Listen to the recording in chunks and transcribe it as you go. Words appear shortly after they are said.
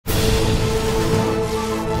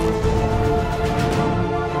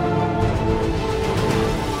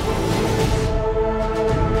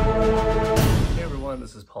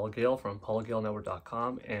Gale from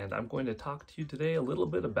PaulGaleNetwork.com, and I'm going to talk to you today a little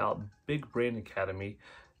bit about Big Brain Academy,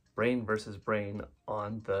 Brain versus Brain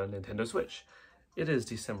on the Nintendo Switch. It is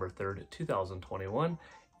December 3rd, 2021,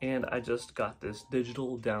 and I just got this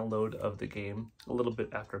digital download of the game a little bit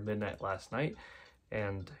after midnight last night,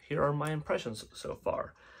 and here are my impressions so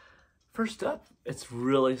far. First up, it's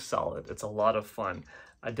really solid. It's a lot of fun.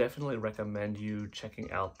 I definitely recommend you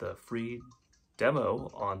checking out the free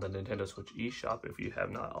demo on the Nintendo Switch eShop if you have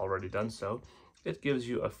not already done so. It gives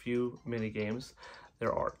you a few mini games.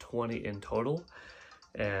 There are 20 in total,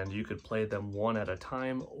 and you could play them one at a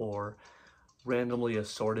time or randomly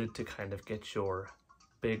assorted to kind of get your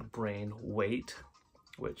big brain weight,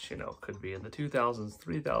 which, you know, could be in the 2000s,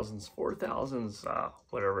 3000s, 4000s,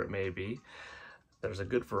 whatever it may be. There's a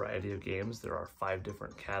good variety of games. There are 5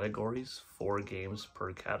 different categories, 4 games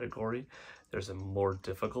per category. There's a more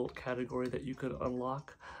difficult category that you could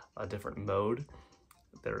unlock, a different mode.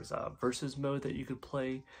 There's a versus mode that you could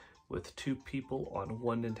play with 2 people on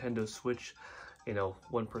one Nintendo Switch. You know,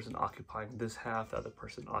 one person occupying this half, the other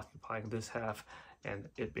person occupying this half, and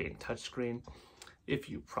it being touchscreen. If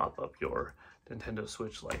you prop up your Nintendo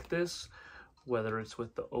Switch like this, whether it's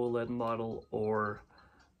with the OLED model or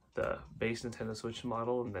the base Nintendo Switch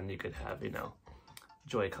model, and then you could have, you know,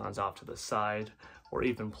 Joy-Cons off to the side, or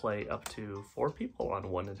even play up to 4 people on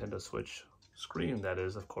one Nintendo Switch screen, that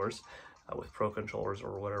is, of course, with Pro Controllers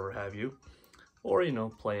or whatever have you. Or, you know,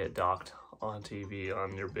 play it docked on TV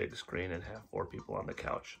on your big screen and have 4 people on the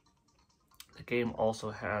couch. The game also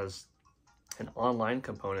has an online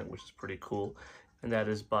component, which is pretty cool, and that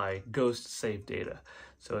is by ghost save data.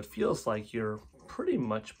 So it feels like you're pretty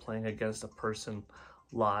much playing against a person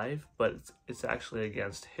live, but it's actually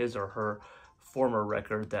against his or her former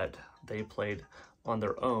record that they played on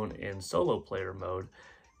their own in solo player mode,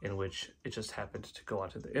 in which it just happened to go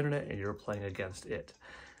onto the internet and you're playing against it.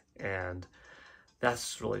 And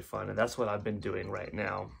that's really fun, and that's what I've been doing right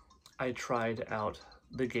now. I tried out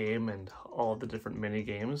the game and all the different mini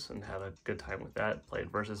games and had a good time with that.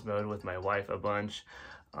 Played versus mode with my wife a bunch.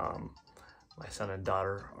 My son and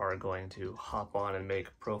daughter are going to hop on and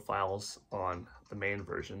make profiles on the main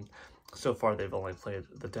version. So far they've only played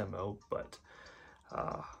the demo, but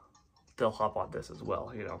they'll hop on this as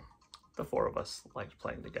well. You know, the 4 of us like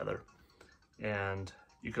playing together. And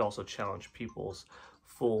you could also challenge people's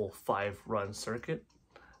full 5-run circuit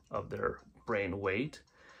of their brain weight,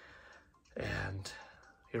 and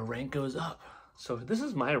your rank goes up. So this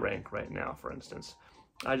is my rank right now, for instance.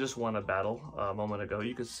 I just won a battle a moment ago.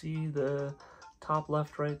 You can see the top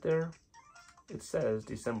left right there. It says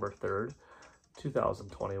December 3rd,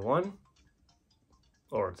 2021,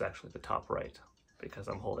 or it's actually the top right because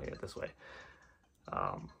I'm holding it this way.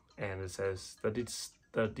 And it says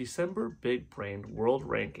the December Big Brain World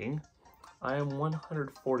Ranking. I am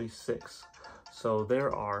 146. So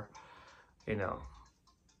there are, you know,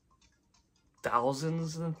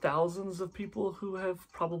 thousands and thousands of people who have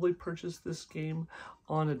probably purchased this game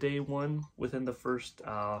on a day one within the first,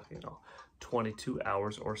 22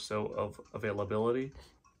 hours or so of availability.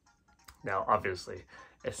 Now, obviously,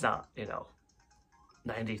 it's not,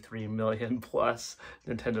 93 million plus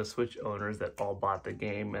Nintendo Switch owners that all bought the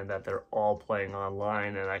game and that they're all playing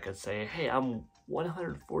online, and I could say, hey, I'm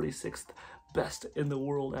 146th best in the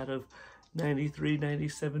world out of 93,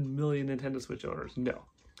 97 million Nintendo Switch owners. No,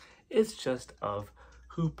 it's just of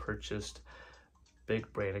who purchased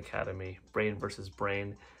Big Brain Academy, Brain versus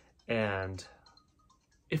Brain, and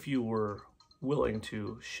if you were willing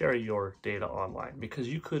to share your data online, because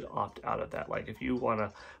you could opt out of that. Like if you want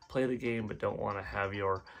to play the game but don't want to have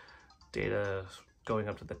your data going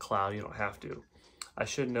up to the cloud, you don't have to. I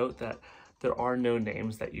should note that there are no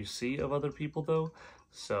names that you see of other people though.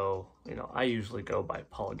 So, you know, I usually go by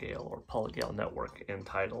Paul Gale or Paul Gale Network in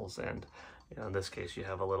titles, and you know, in this case you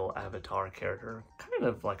have a little avatar character, kind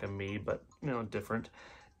of like a me, but you know, different,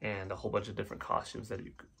 and a whole bunch of different costumes that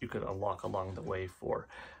you could unlock along the way for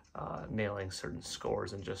nailing certain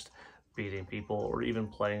scores and just beating people, or even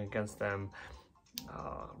playing against them,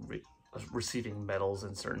 receiving medals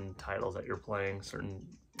in certain titles that you're playing, certain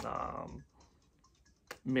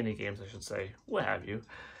mini games, I should say, what have you.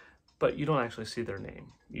 But you don't actually see their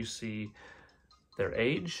name. You see their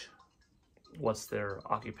age, what's their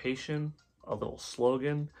occupation, a little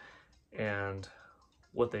slogan, and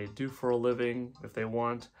what they do for a living if they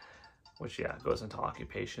want, which, yeah, goes into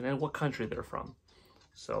occupation, and what country they're from.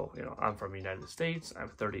 So, you know, I'm from the United States, I'm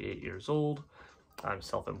 38 years old, I'm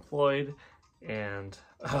self-employed, and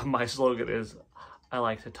my slogan is, I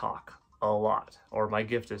like to talk a lot, or my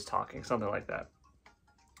gift is talking, something like that.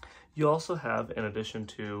 You also have, in addition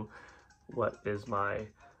to what is my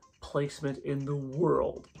placement in the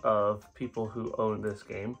world of people who own this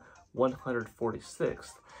game,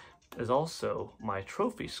 146th, is also my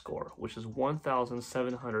trophy score, which is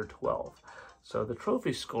 1,712. So the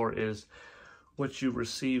trophy score is what you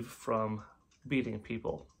receive from beating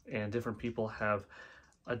people, and different people have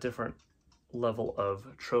a different level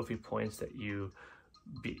of trophy points that you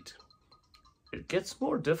beat. It gets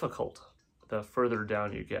more difficult the further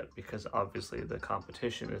down you get, because obviously the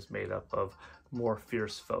competition is made up of more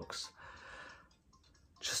fierce folks.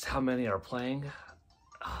 Just how many are playing?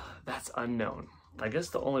 That's unknown. I guess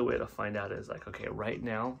the only way to find out is like, okay, right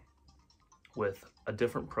now with a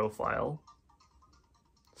different profile,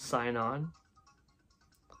 sign on,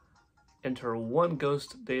 enter one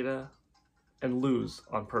ghost data, and lose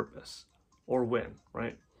on purpose, or win,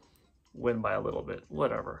 right? Win by a little bit,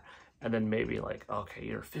 whatever. And then maybe like, okay,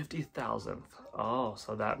 you're 50,000th. Oh,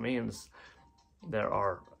 so that means there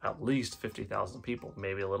are at least 50,000 people,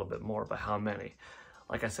 maybe a little bit more, but how many?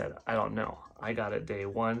 Like I said, I don't know. I got it day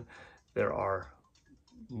one. There are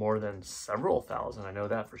more than several thousand. I know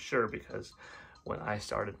that for sure, because when I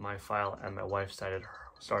started my file and my wife started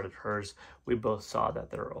hers, we both saw that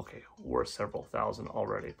there were several thousand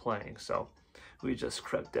already playing. So we just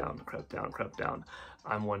crept down.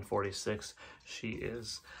 I'm 146. She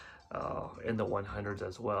is in the 100s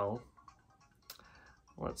as well.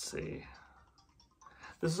 Let's see.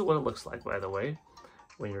 This is what it looks like, by the way,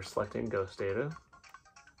 when you're selecting ghost data.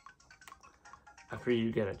 After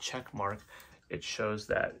you get a check mark, it shows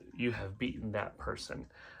that you have beaten that person.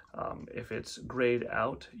 If it's grayed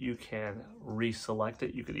out, you can reselect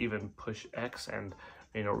it. You could even push X and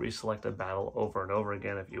reselect a battle over and over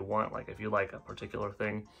again if you want, like if you like a particular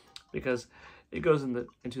thing, because it goes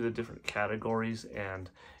into the different categories, and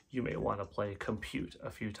you may want to play compute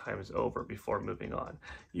a few times over before moving on.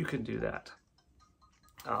 You can do that.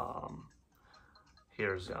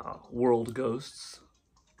 Here's world ghosts,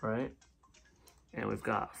 right? And we've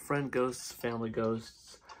got friend ghosts, family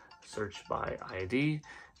ghosts, search by ID.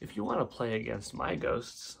 If you want to play against my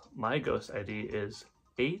ghosts, my ghost ID is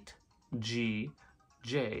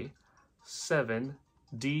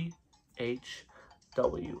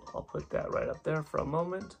 8G7DHW. I'll put that right up there for a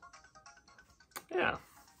moment. Yeah,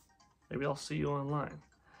 maybe I'll see you online.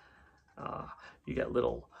 You get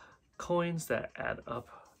little coins that add up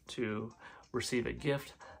to receive a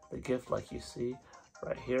gift. The gift, like you see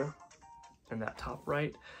right here in that top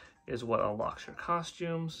right, is what unlocks your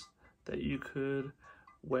costumes that you could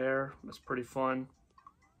wear. It's pretty fun.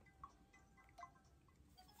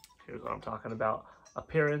 Here's what I'm talking about.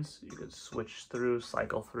 Appearance, you could switch through,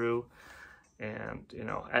 cycle through, and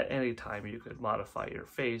at any time you could modify your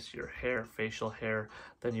face, your hair, facial hair.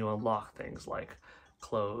 Then you unlock things like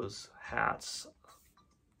clothes, hats,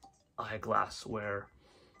 eyeglass wear.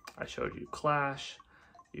 I showed you Clash.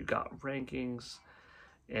 You got rankings,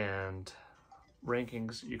 and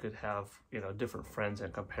rankings you could have different friends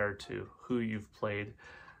and compare to who you've played,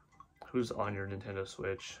 who's on your Nintendo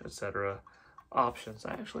Switch, etc. Options,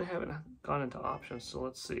 I actually haven't gone into options, so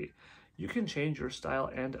let's see. You can change your style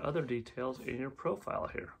and other details in your profile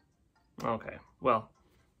here. Okay, well,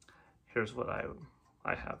 here's what I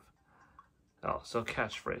have. Oh, so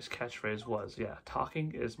catchphrase was, yeah,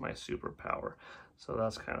 talking is my superpower, so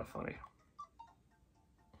that's kind of funny.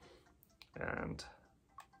 And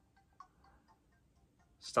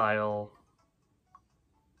style,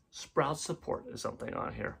 Sprout support is something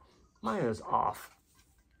on here. Mine is off,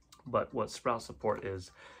 but what Sprout support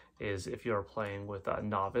is if you're playing with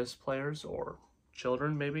novice players or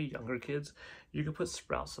children, maybe younger kids, you can put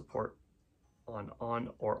Sprout support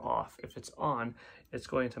on or off. If it's on, it's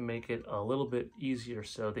going to make it a little bit easier,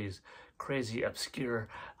 so these crazy, obscure,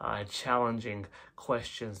 challenging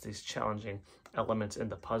questions, these challenging elements in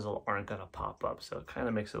the puzzle aren't going to pop up. So it kind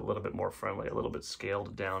of makes it a little bit more friendly, a little bit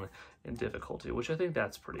scaled down in difficulty, which I think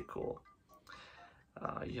that's pretty cool.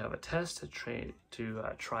 You have a test to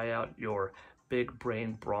try out your big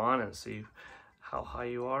brain brawn and see how high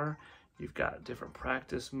you are. You've got different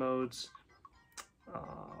practice modes.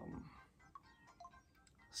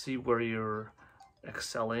 See where you're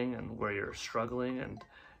excelling and where you're struggling, and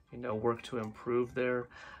work to improve there.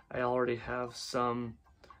 I already have some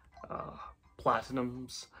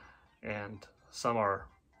platinums, and some are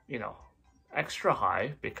extra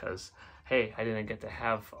high because, hey, I didn't get to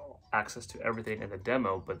have access to everything in the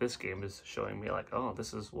demo, but this game is showing me like, oh,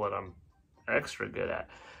 this is what I'm extra good at.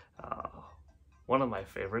 One of my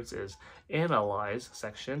favorites is Analyze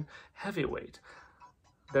section, Heavyweight.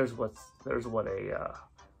 There's what a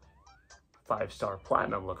 5-star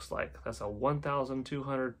platinum looks like. That's a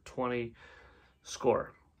 1,220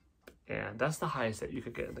 score. and that's the highest that you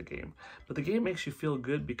could get in the game. But the game makes you feel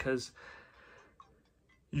good because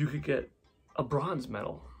you could get a bronze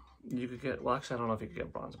medal. You could get, well, actually, I don't know if you could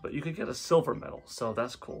get bronze, but you could get a silver medal, so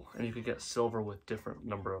that's cool. And you could get silver with different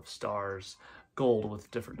number of stars, gold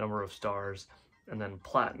with different number of stars, and then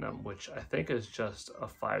platinum, which I think is just a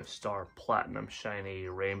 5-star platinum, shiny,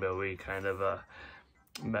 rainbowy kind of a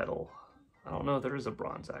medal. I don't know if there is a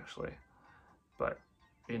bronze, actually, but,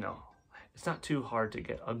 you know, it's not too hard to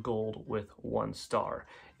get a gold with 1 star,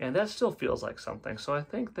 and that still feels like something. So I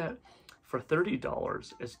think that for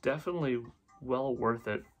 $30, it's definitely well worth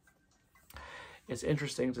it. It's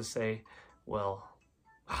interesting to say, well,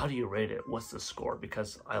 how do you rate it? What's the score?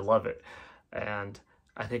 Because I love it, and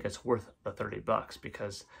I think it's worth the $30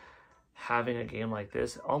 because having a game like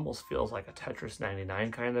this almost feels like a Tetris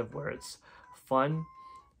 99 kind of, where it's fun,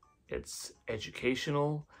 it's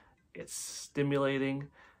educational, it's stimulating,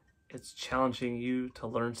 it's challenging you to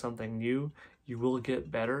learn something new. You will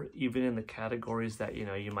get better, even in the categories that, you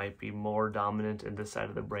know, you might be more dominant in this side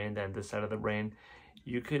of the brain than this side of the brain.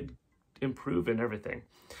 You could improve in everything.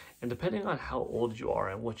 And depending on how old you are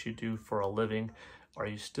and what you do for a living, are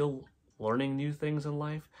you still learning new things in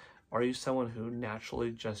life? Are you someone who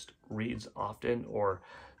naturally just reads often or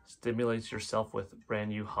stimulates yourself with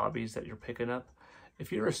brand new hobbies that you're picking up?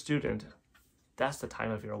 If you're a student, that's the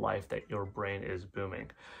time of your life that your brain is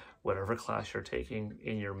booming. Whatever class you're taking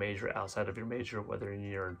in your major, outside of your major, whether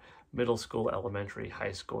you're in middle school, elementary,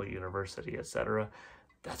 high school, university, etc.,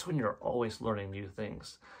 that's when you're always learning new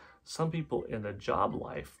things. Some people in the job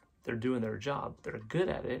life, they're doing their job, they're good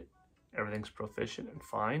at it, everything's proficient and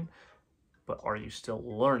fine, but are you still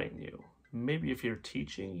learning new? Maybe if you're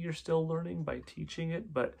teaching, you're still learning by teaching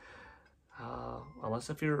it, but unless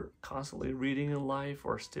if you're constantly reading in life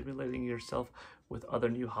or stimulating yourself with other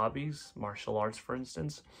new hobbies, martial arts for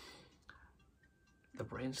instance, the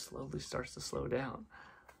brain slowly starts to slow down.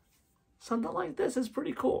 Something like this is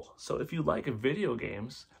pretty cool. So if you like video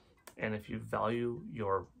games, and if you value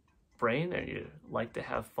your brain and you like to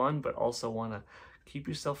have fun but also want to keep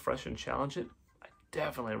yourself fresh and challenge it, I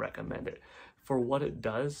definitely recommend it. For what it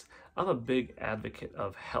does, I'm a big advocate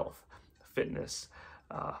of health, fitness,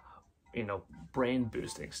 you know, brain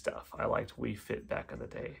boosting stuff. I liked Wii Fit back in the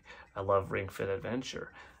day. I love Ring Fit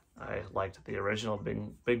Adventure. I liked the original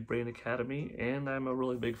Big Brain Academy, and I'm a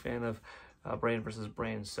really big fan of Brain versus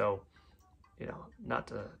Brain. So, you know, not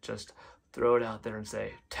to just throw it out there and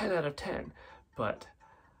say 10 out of 10, but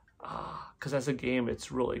because as a game,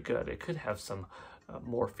 it's really good. It could have some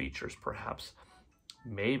more features, perhaps.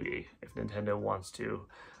 Maybe if Nintendo wants to,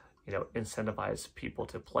 you know, incentivize people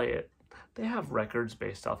to play it. They have records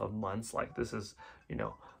based off of months. Like this is, you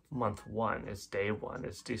know, month 1, it's day 1,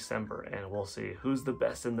 it's December, and we'll see who's the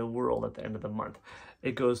best in the world at the end of the month.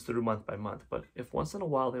 It goes through month by month. But if once in a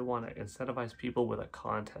while they want to incentivize people with a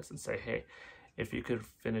contest and say, hey, if you could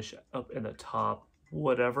finish up in the top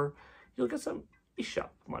whatever, you'll get some eShop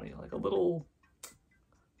money, like a little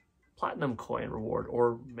platinum coin reward,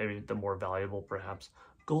 or maybe the more valuable, perhaps,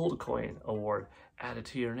 gold coin award added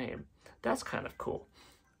to your name. That's kind of cool.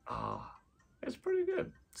 It's pretty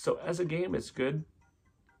good. So as a game, it's good.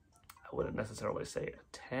 I wouldn't necessarily say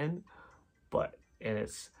a 10, but in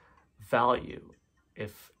its value,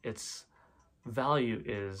 if its value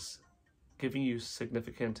is giving you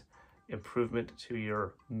significant improvement to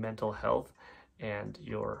your mental health and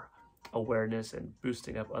your awareness and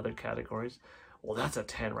boosting up other categories, well, that's a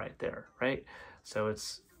 10 right there, right? So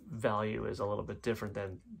its value is a little bit different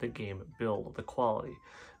than the game build, the quality.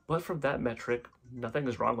 But from that metric, nothing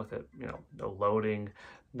is wrong with it. You know, no loading,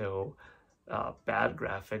 no bad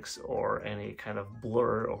graphics or any kind of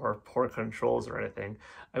blur or poor controls or anything.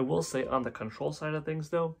 I will say on the control side of things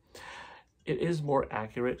though, it is more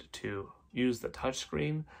accurate to use the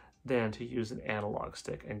touchscreen than to use an analog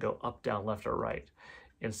stick and go up, down, left, or right.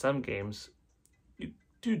 In some games, you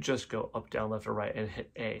do just go up, down, left, or right and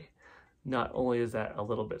hit A. Not only is that a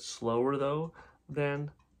little bit slower though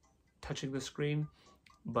than touching the screen,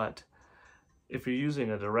 but if you're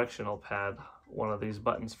using a directional pad, one of these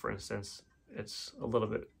buttons for instance, it's a little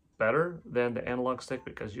bit better than the analog stick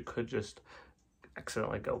because you could just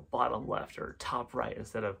accidentally go bottom left or top right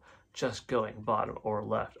instead of just going bottom or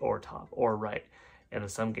left or top or right. And in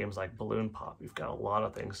some games like Balloon Pop, you've got a lot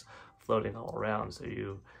of things floating all around, so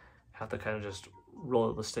you have to kind of just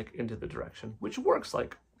roll the stick into the direction, which works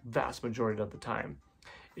like vast majority of the time.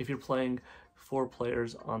 If you're playing 4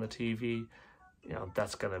 players on the TV, you know,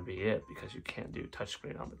 that's going to be it because you can't do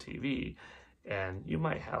touchscreen on the TV. And you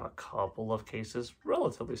might have a couple of cases,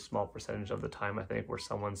 relatively small percentage of the time, I think, where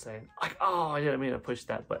someone's saying, like, oh, I didn't mean to push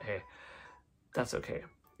that, but hey, that's okay.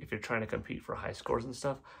 If you're trying to compete for high scores and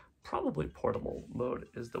stuff, probably portable mode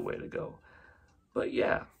is the way to go. But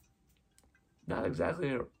yeah, not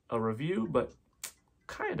exactly a review, but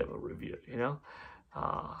kind of a review, you know?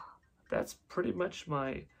 That's pretty much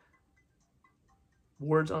my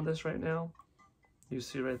words on this right now. You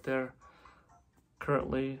see right there,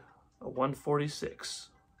 currently a 146,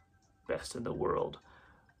 best in the world,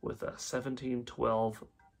 with a 1712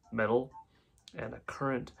 metal and a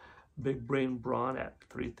current big brain brawn at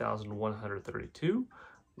 3,132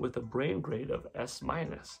 with a brain grade of S-.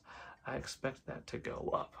 I expect that to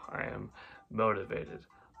go up. I am motivated.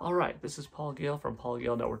 All right, this is Paul Gale from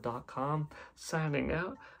PaulGaleNetwork.com signing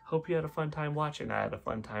out. Hope you had a fun time watching. I had a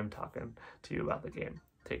fun time talking to you about the game.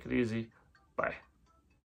 Take it easy. Bye.